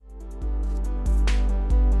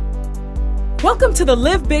Welcome to the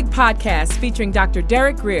Live Big podcast featuring Dr.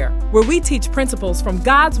 Derek Grier, where we teach principles from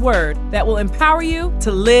God's Word that will empower you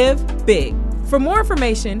to live big. For more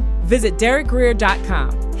information, visit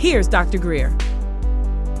derekgrier.com. Here's Dr. Grier.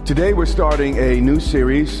 Today we're starting a new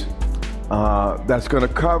series that's going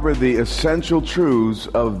to cover the essential truths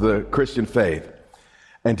of the Christian faith.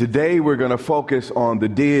 And today we're going to focus on the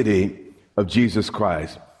deity of Jesus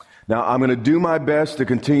Christ. Now, I'm going to do my best to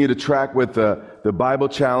continue to track with the Bible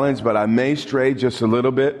challenge, but I may stray just a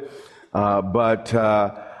little bit. But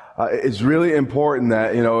it's really important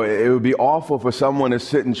that, it would be awful for someone to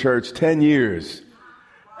sit in church 10 years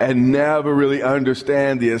and never really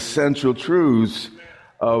understand the essential truths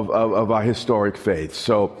of our historic faith.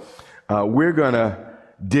 So we're going to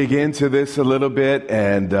dig into this a little bit,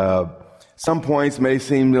 and some points may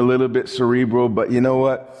seem a little bit cerebral, but you know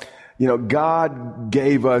what? God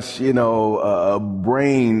gave us, a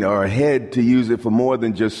brain or a head to use it for more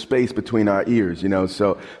than just space between our ears,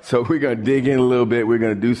 So we're going to dig in a little bit. We're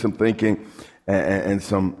going to do some thinking and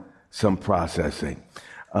some processing.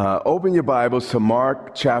 Open your Bibles to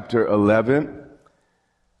Mark chapter 11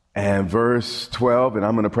 and verse 12, and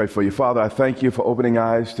I'm going to pray for you. Father, I thank you for opening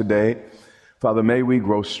eyes today. Father, may we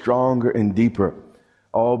grow stronger and deeper,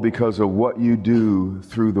 all because of what you do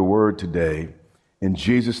through the word today. In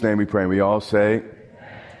Jesus' name we pray, and we all say,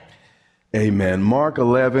 Amen. Mark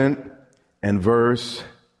 11 and verse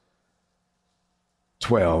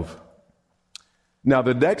 12. Now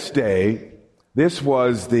the next day, this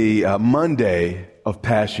was the Monday of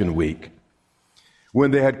Passion Week,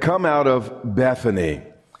 when they had come out of Bethany,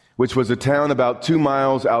 which was a town about 2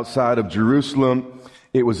 miles outside of Jerusalem.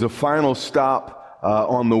 It was the final stop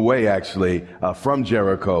on the way, actually, from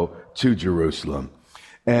Jericho to Jerusalem.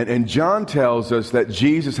 And John tells us that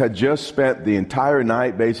Jesus had just spent the entire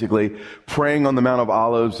night basically praying on the Mount of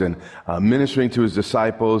Olives and ministering to his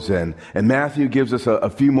disciples. And Matthew gives us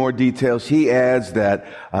a few more details. He adds that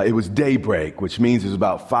it was daybreak, which means it was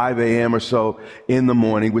about 5 a.m. or so in the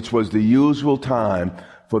morning, which was the usual time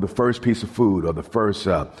for the first piece of food or the first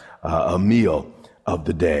a meal of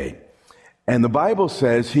the day. And the Bible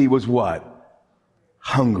says he was what?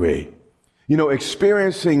 Hungry.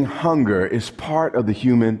 Experiencing hunger is part of the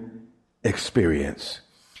human experience.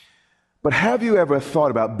 But have you ever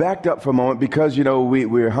thought about, backed up for a moment, because,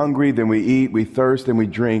 we're hungry, then we eat, we thirst, then we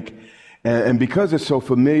drink. And because it's so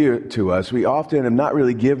familiar to us, we often have not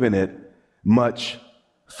really given it much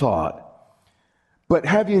thought. But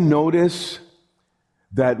have you noticed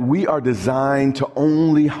that we are designed to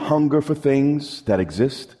only hunger for things that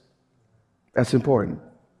exist? That's important.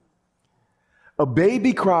 A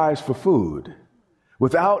baby cries for food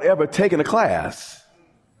without ever taking a class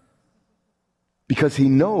because he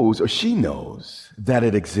knows or she knows that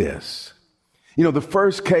it exists. The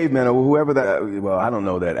first caveman or whoever I don't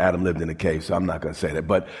know that Adam lived in a cave, so I'm not going to say that.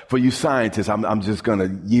 But for you scientists, I'm just going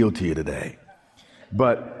to yield to you today.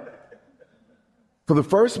 But for the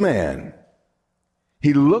first man,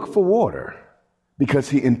 he looked for water because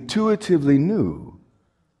he intuitively knew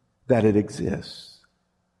that it exists.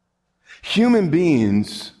 Human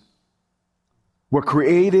beings were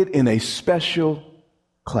created in a special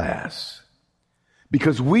class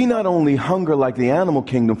because we not only hunger like the animal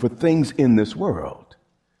kingdom for things in this world,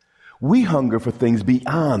 we hunger for things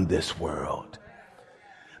beyond this world.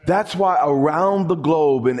 That's why around the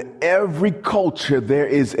globe in every culture there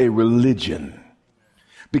is a religion,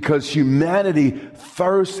 because humanity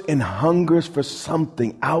thirsts and hungers for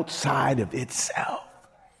something outside of itself.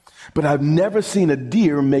 But I've never seen a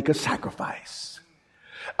deer make a sacrifice.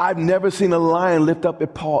 I've never seen a lion lift up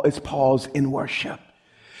its paws in worship.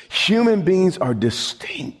 Human beings are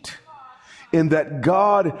distinct in that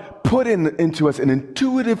God put into us an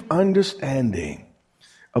intuitive understanding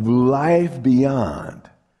of life beyond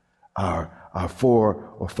our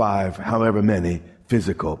 4 or 5, however many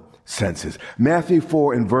physical senses. Matthew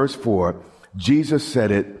 4 and verse 4, Jesus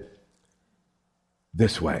said it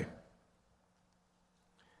this way.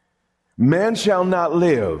 Man shall not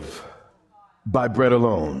live by bread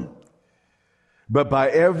alone, but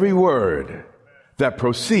by every word that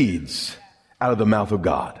proceeds out of the mouth of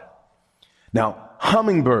God. Now,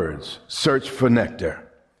 hummingbirds search for nectar.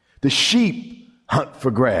 The sheep hunt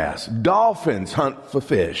for grass. Dolphins hunt for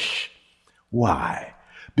fish. Why?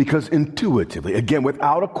 Because intuitively, again,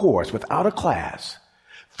 without a course, without a class,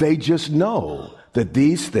 they just know that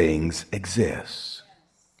these things exist.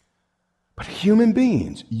 But human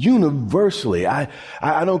beings, universally, I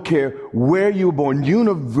don't care where you were born,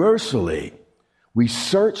 universally, we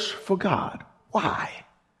search for God. Why?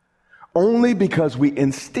 Only because we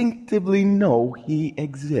instinctively know he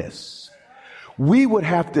exists. We would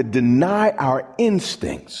have to deny our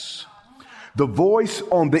instincts the voice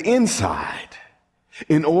on the inside,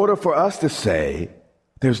 in order for us to say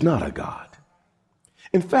there's not a God.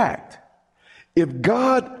 In fact, if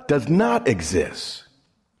God does not exist,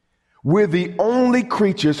 we're the only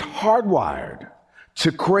creatures hardwired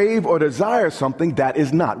to crave or desire something that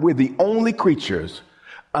is not. We're the only creatures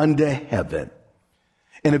under heaven.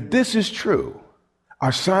 And if this is true,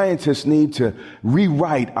 our scientists need to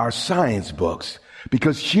rewrite our science books,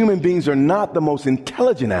 because human beings are not the most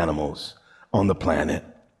intelligent animals on the planet,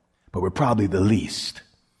 but we're probably the least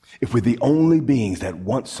if we're the only beings that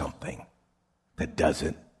want something that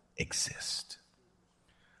doesn't exist.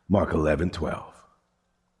 Mark 11:12.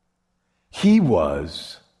 He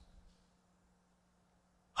was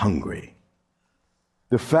hungry.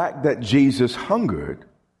 The fact that Jesus hungered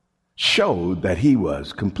showed that he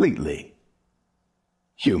was completely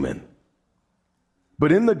human.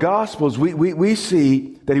 But in the Gospels, we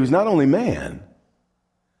see that he was not only man,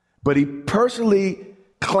 but he personally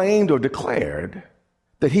claimed or declared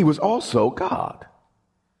that he was also God.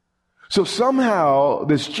 So somehow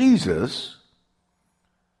this Jesus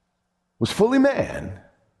was fully man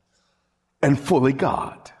and fully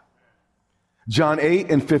God. John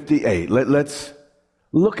 8:58. Let's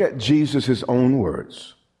look at Jesus' own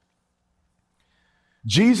words.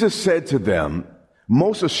 Jesus said to them,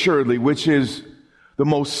 most assuredly, which is the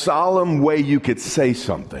most solemn way you could say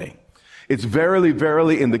something. It's verily,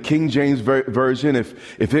 verily in the King James Version.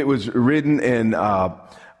 If it was written in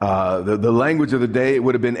the language of the day, it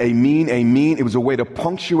would have been amen, amen. It was a way to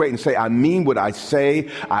punctuate and say, I mean what I say.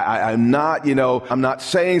 I'm not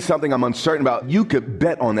saying something I'm uncertain about. You could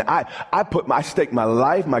bet on that. I stake my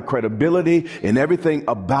life, my credibility, and everything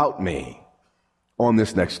about me on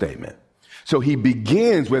this next statement. So he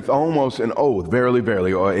begins with almost an oath, verily,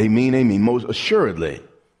 verily, or amen, amen, most assuredly,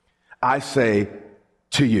 I say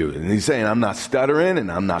to you. And he's saying, I'm not stuttering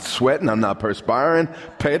and I'm not sweating, I'm not perspiring.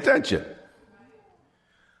 Pay attention.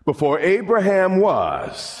 Before Abraham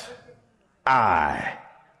was, I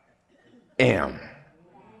am.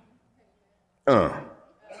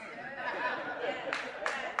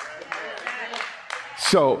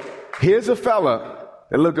 So here's a fella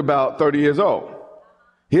that looked about 30 years old.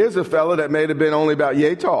 Here's a fella that may have been only about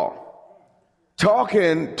yay tall,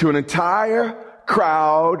 talking to an entire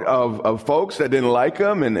crowd of folks that didn't like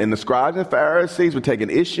him, and the scribes and Pharisees were taking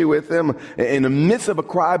issue with him in the midst of a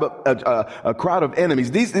crowd of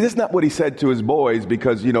enemies. This is not what he said to his boys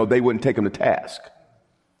because, they wouldn't take him to task.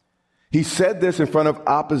 He said this in front of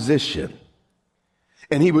opposition.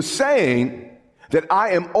 And he was saying that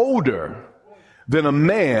I am older than a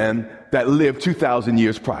man that lived 2,000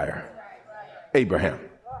 years prior, Abraham.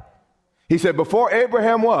 He said, before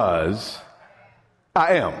Abraham was,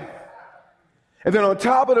 I am. And then on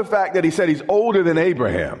top of the fact that he said he's older than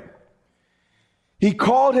Abraham, he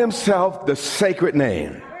called himself the sacred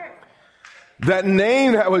name. That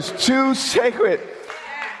name that was too sacred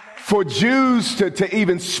for Jews to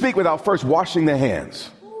even speak without first washing their hands.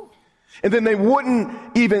 And then they wouldn't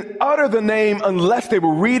even utter the name unless they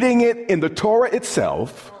were reading it in the Torah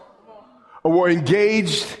itself or were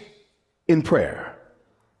engaged in prayer.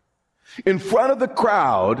 In front of the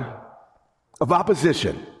crowd of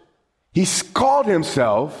opposition, he called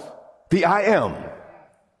himself the I am,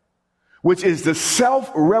 which is the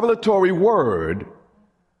self-revelatory word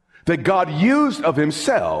that God used of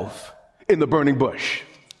himself in the burning bush.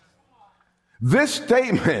 This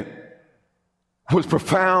statement was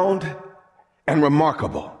profound and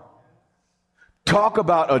remarkable. Talk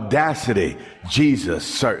about audacity. Jesus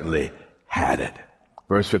certainly had it.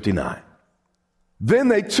 Verse 59. Then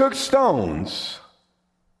they took stones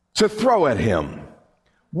to throw at him.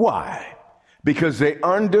 Why? Because they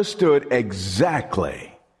understood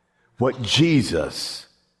exactly what Jesus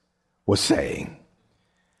was saying.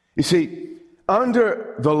 You see,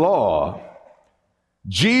 under the law,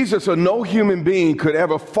 Jesus or no human being could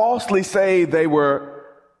ever falsely say they were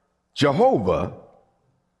Jehovah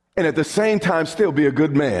and at the same time still be a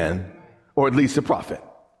good man or at least a prophet,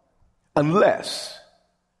 unless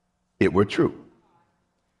it were true.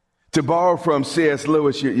 To borrow from C.S.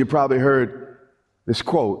 Lewis, you probably heard this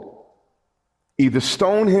quote, either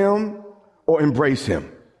stone him or embrace him,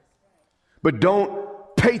 but don't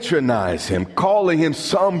patronize him, calling him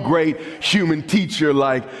some great human teacher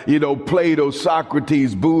like, Plato,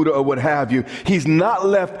 Socrates, Buddha, or what have you. He's not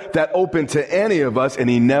left that open to any of us, and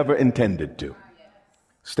he never intended to.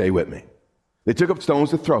 Stay with me. They took up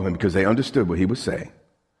stones to throw him because they understood what he was saying.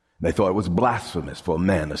 They thought it was blasphemous for a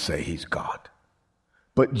man to say he's God.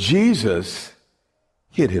 But Jesus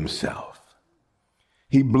hid himself.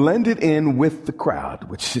 He blended in with the crowd,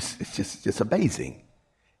 which is just amazing,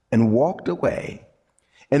 and walked away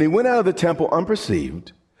And he went out of the temple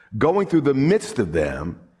unperceived, going through the midst of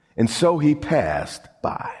them, and so he passed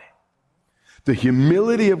by. The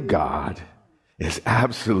humility of God is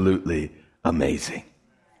absolutely amazing.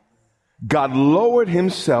 God lowered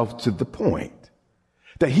himself to the point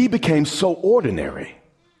that he became so ordinary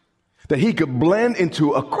that he could blend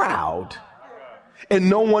into a crowd and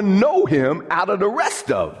no one know him out of the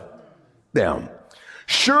rest of them.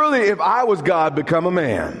 Surely if I was God become a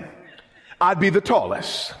man, I'd be the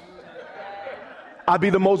tallest. I'd be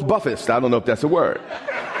the most buffest. I don't know if that's a word.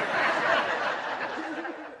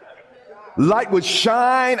 Light would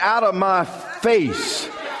shine out of my face.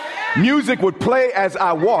 Music would play as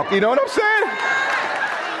I walk. You know what I'm saying?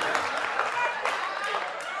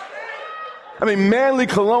 I mean, manly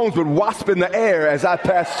colognes would wasp in the air as I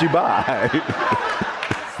passed you by.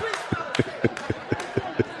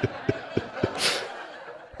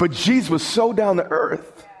 But Jesus was so down to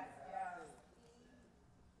earth,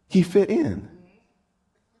 he fit in.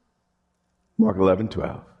 Mark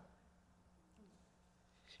 11:12.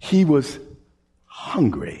 He was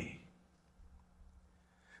hungry.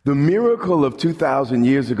 The miracle of 2,000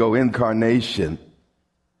 years ago, incarnation,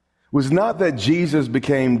 was not that Jesus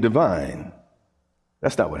became divine.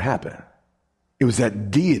 That's not what happened. It was that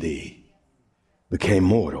deity became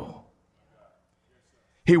mortal.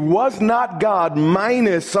 He was not God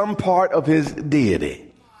minus some part of his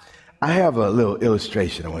deity. I have a little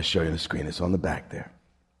illustration I want to show you on the screen. It's on the back there.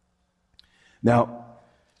 Now,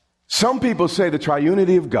 some people say the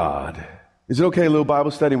triunity of God, is it okay, a little Bible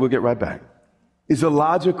study? We'll get right back. Is a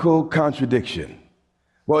logical contradiction.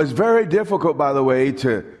 Well, it's very difficult, by the way,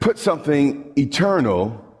 to put something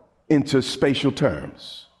eternal into spatial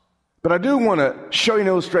terms. But I do want to show you an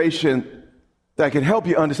illustration that can help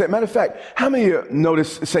you understand. Matter of fact, how many of you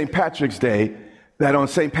noticed St. Patrick's Day, that on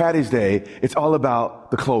St. Patty's Day, it's all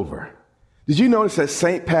about the clover? Did you notice that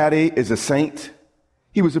St. Patty is a saint?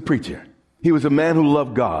 He was a preacher. He was a man who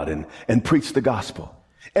loved God and preached the gospel.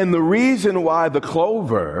 And the reason why the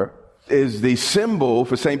clover is the symbol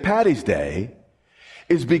for St. Patty's Day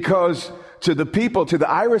is because to the people, to the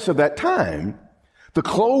Irish of that time, the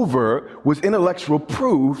clover was intellectual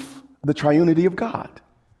proof of the triunity of God.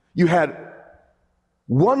 You had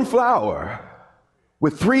one flower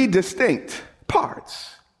with three distinct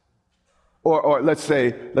parts. Or let's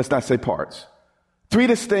not say parts. Three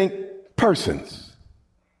distinct persons.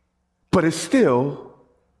 But it still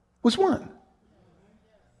was one.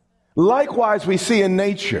 Likewise, we see in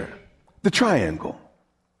nature the triangle.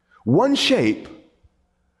 One shape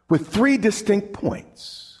with three distinct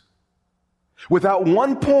points. Without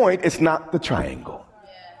one point, it's not the triangle.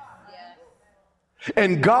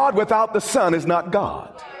 And God without the Son is not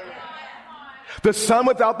God. The Son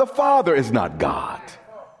without the Father is not God.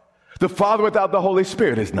 The Father without the Holy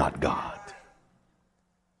Spirit is not God.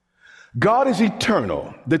 God is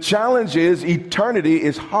eternal. The challenge is eternity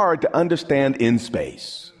is hard to understand in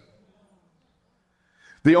space.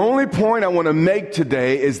 The only point I want to make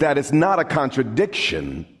today is that it's not a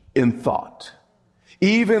contradiction in thought.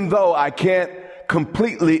 Even though I can't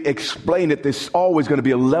completely explain it, there's always going to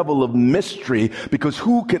be a level of mystery, because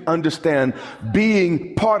who can understand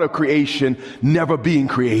being part of creation, never being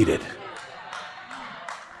created?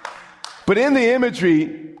 But in the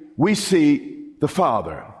imagery, we see the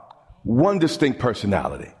Father, one distinct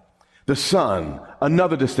personality. The Son,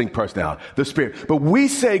 another distinct personality. The Spirit. But we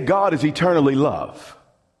say God is eternally love.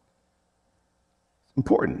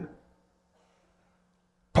 Important.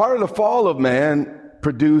 Part of the fall of man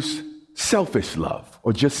produced selfish love,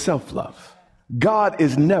 or just self-love. God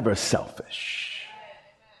is never selfish.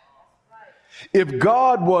 If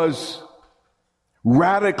God was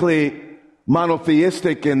radically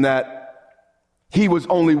monotheistic in that he was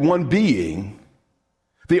only one being,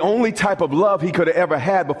 the only type of love he could have ever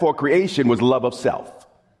had before creation was love of self.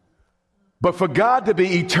 But for God to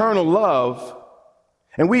be eternal love,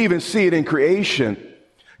 and we even see it in creation,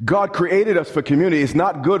 God created us for community. It's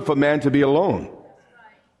not good for man to be alone.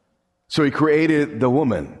 So he created the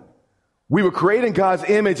woman. We were created in God's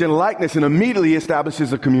image and likeness, and immediately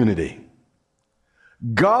establishes a community.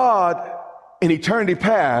 God, in eternity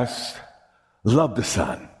past, loved the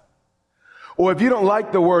Son. Or if you don't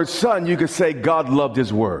like the word Son, you could say God loved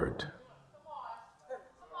his word.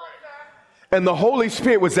 And the Holy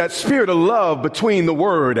Spirit was that spirit of love between the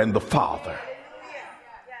Word and the Father.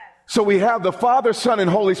 So we have the Father, Son, and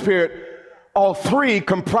Holy Spirit, all three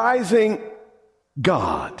comprising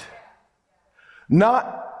God.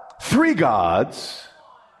 Not three gods,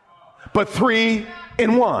 but three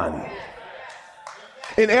in one.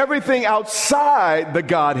 And everything outside the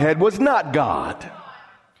Godhead was not God.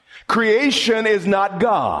 Creation is not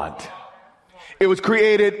God. It was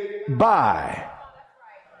created by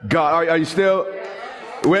God. Are you still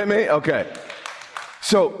with me? Okay.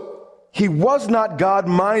 So he was not God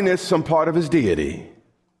minus some part of his deity,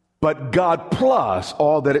 but God plus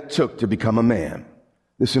all that it took to become a man.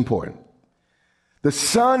 This is important. The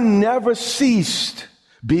Son never ceased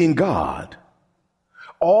being God.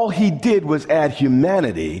 All he did was add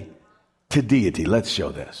humanity to deity. Let's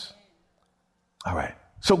show this. All right.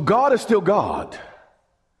 So God is still God,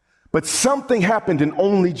 but something happened in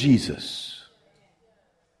only Jesus.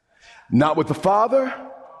 Not with the Father,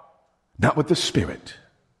 not with the Spirit.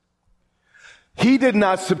 He did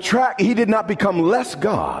not subtract, he did not become less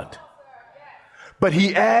God, but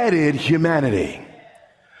he added humanity.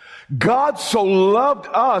 God so loved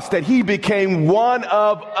us that he became one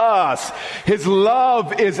of us. His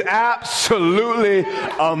love is absolutely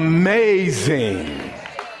amazing.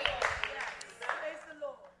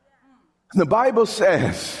 The Bible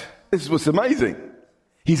says, this is what's amazing,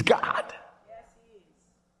 he's God.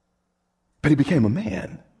 But he became a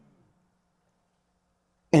man.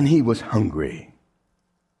 And he was hungry.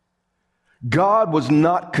 God was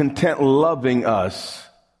not content loving us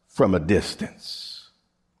from a distance.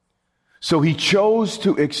 So he chose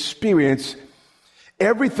to experience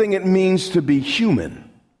everything it means to be human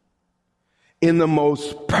in the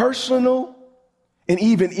most personal and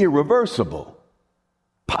even irreversible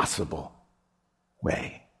possible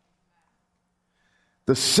way.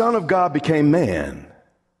 The Son of God became man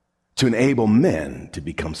to enable men to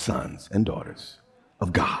become sons and daughters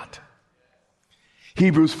of God.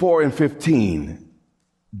 Hebrews 4:15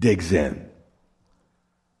 digs in.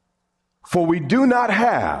 For we do not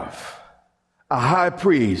have a high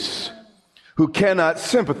priest who cannot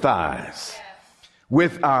sympathize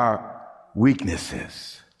with our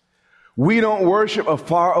weaknesses. We don't worship a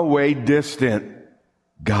far away, distant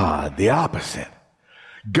God. The opposite.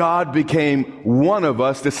 God became one of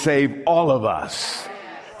us to save all of us.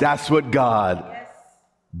 That's what God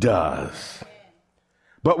does.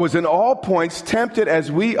 But was in all points tempted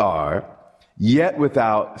as we are, yet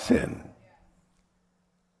without sin.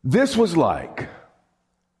 This was like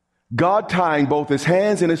God tying both his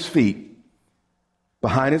hands and his feet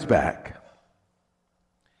behind his back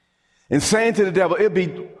and saying to the devil, it'd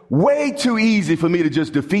be way too easy for me to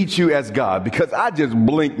just defeat you as God, because I just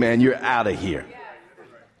blink, man, you're out of here.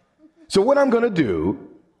 So what I'm going to do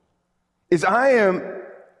is I am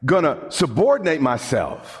going to subordinate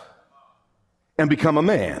myself and become a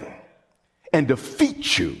man and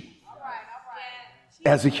defeat you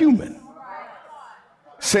as a human.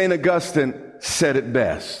 St. Augustine said it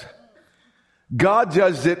best. God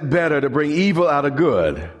judged it better to bring evil out of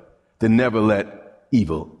good than never let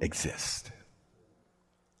evil exist.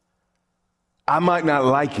 I might not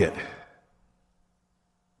like it,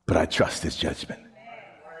 but I trust his judgment.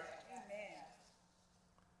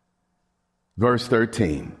 Verse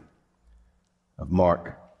 13 of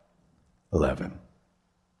Mark 11.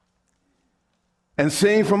 And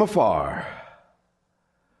seeing from afar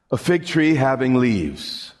a fig tree having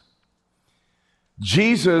leaves,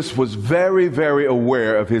 Jesus was very, very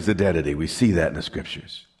aware of his identity. We see that in the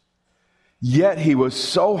scriptures. Yet he was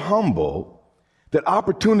so humble that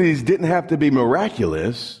opportunities didn't have to be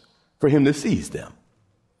miraculous for him to seize them.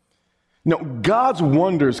 You know, God's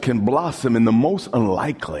wonders can blossom in the most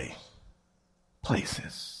unlikely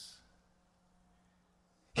places.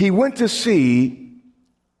 He went to see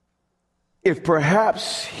if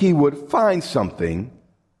perhaps he would find something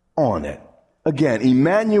on it. Again,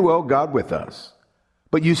 Emmanuel, God with us.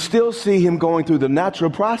 But you still see him going through the natural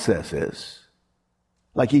processes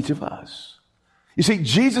like each of us. You see,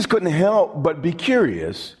 Jesus couldn't help but be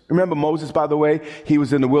curious. Remember Moses, by the way, he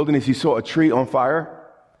was in the wilderness. He saw a tree on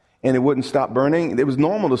fire and it wouldn't stop burning. It was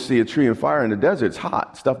normal to see a tree on fire in the desert. It's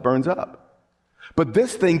hot. Stuff burns up. But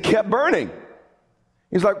this thing kept burning.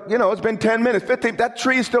 He's like, it's been 10 minutes, 15. That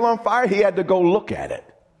tree is still on fire. He had to go look at it.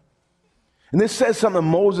 And this says something of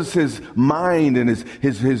Moses' mind and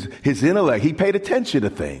his intellect. He paid attention to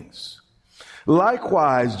things.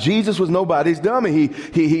 Likewise, Jesus was nobody's dummy.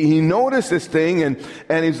 He noticed this thing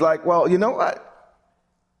and he's like, well, you know what?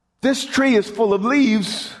 This tree is full of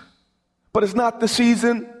leaves, but it's not the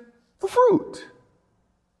season for fruit.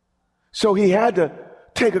 So he had to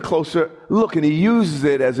take a closer look, and he uses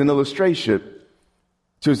it as an illustration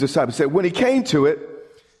to his disciples. He said, when he came to it,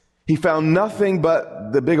 he found nothing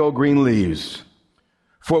but the big old green leaves,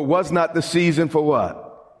 for it was not the season for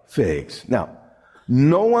what? Figs. Now,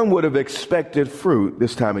 no one would have expected fruit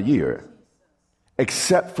this time of year,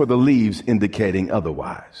 except for the leaves indicating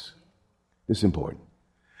otherwise. This is important.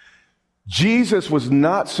 Jesus was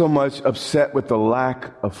not so much upset with the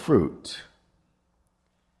lack of fruit.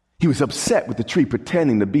 He was upset with the tree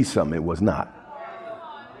pretending to be something it was not.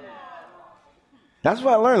 That's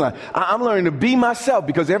what I learned. Like, I'm learning to be myself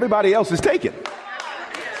because everybody else is taken.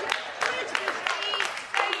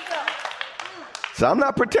 So I'm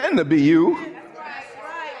not pretending to be you.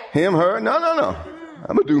 Him, her. No.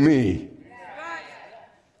 I'm going to do me.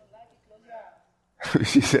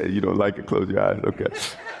 She said, you don't like it, close your eyes. Okay.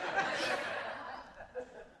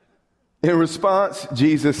 In response,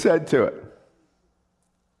 Jesus said to it,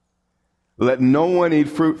 let no one eat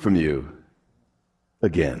fruit from you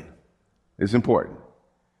again. It's important.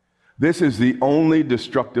 This is the only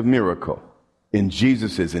destructive miracle in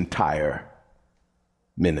Jesus' entire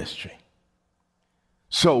ministry.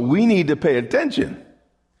 So we need to pay attention.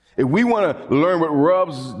 If we want to learn what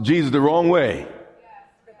rubs Jesus the wrong way,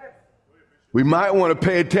 we might want to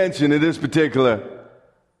pay attention to this particular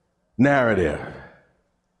narrative.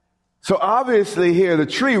 So obviously here, the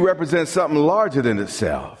tree represents something larger than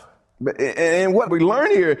itself. And what we learn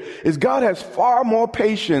here is God has far more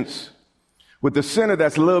patience with the sinner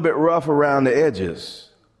that's a little bit rough around the edges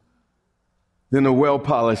than a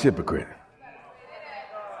well-polished hypocrite.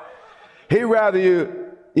 He'd rather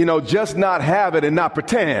you just not have it and not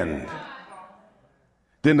pretend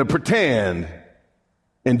than to pretend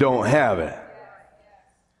and don't have it.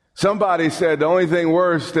 Somebody said the only thing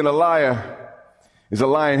worse than a liar is a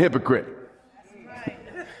lying hypocrite.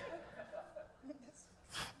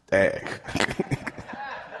 Dang.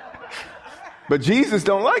 But Jesus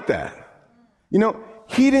don't like that.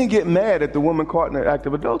 He didn't get mad at the woman caught in the act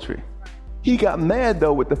of adultery. He got mad,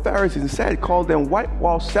 though, with the Pharisees and Sadducees, called them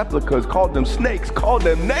whitewashed sepulchres, called them snakes, called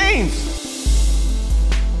them names.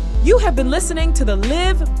 You have been listening to the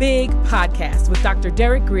Live Big podcast with Dr.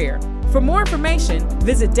 Derek Grier. For more information,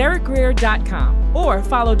 visit DerekGrier.com or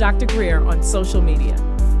follow Dr. Grier on social media.